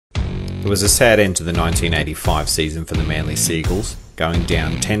It was a sad end to the 1985 season for the Manly Seagulls, going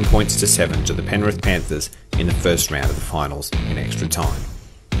down 10 points to 7 to the Penrith Panthers in the first round of the finals in extra time.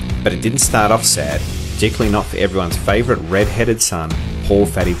 But it didn't start off sad, particularly not for everyone's favourite red-headed son, Paul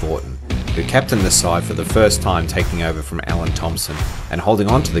Fatty Vautin, who captained the side for the first time, taking over from Alan Thompson and holding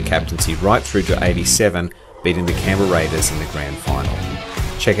on to the captaincy right through to 87, beating the Canberra Raiders in the grand final.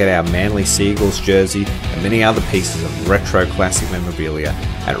 Check out our Manly Seagulls jersey and many other pieces of retro classic memorabilia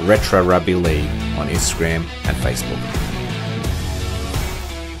at Retrorugbaleeg on Instagram and Facebook.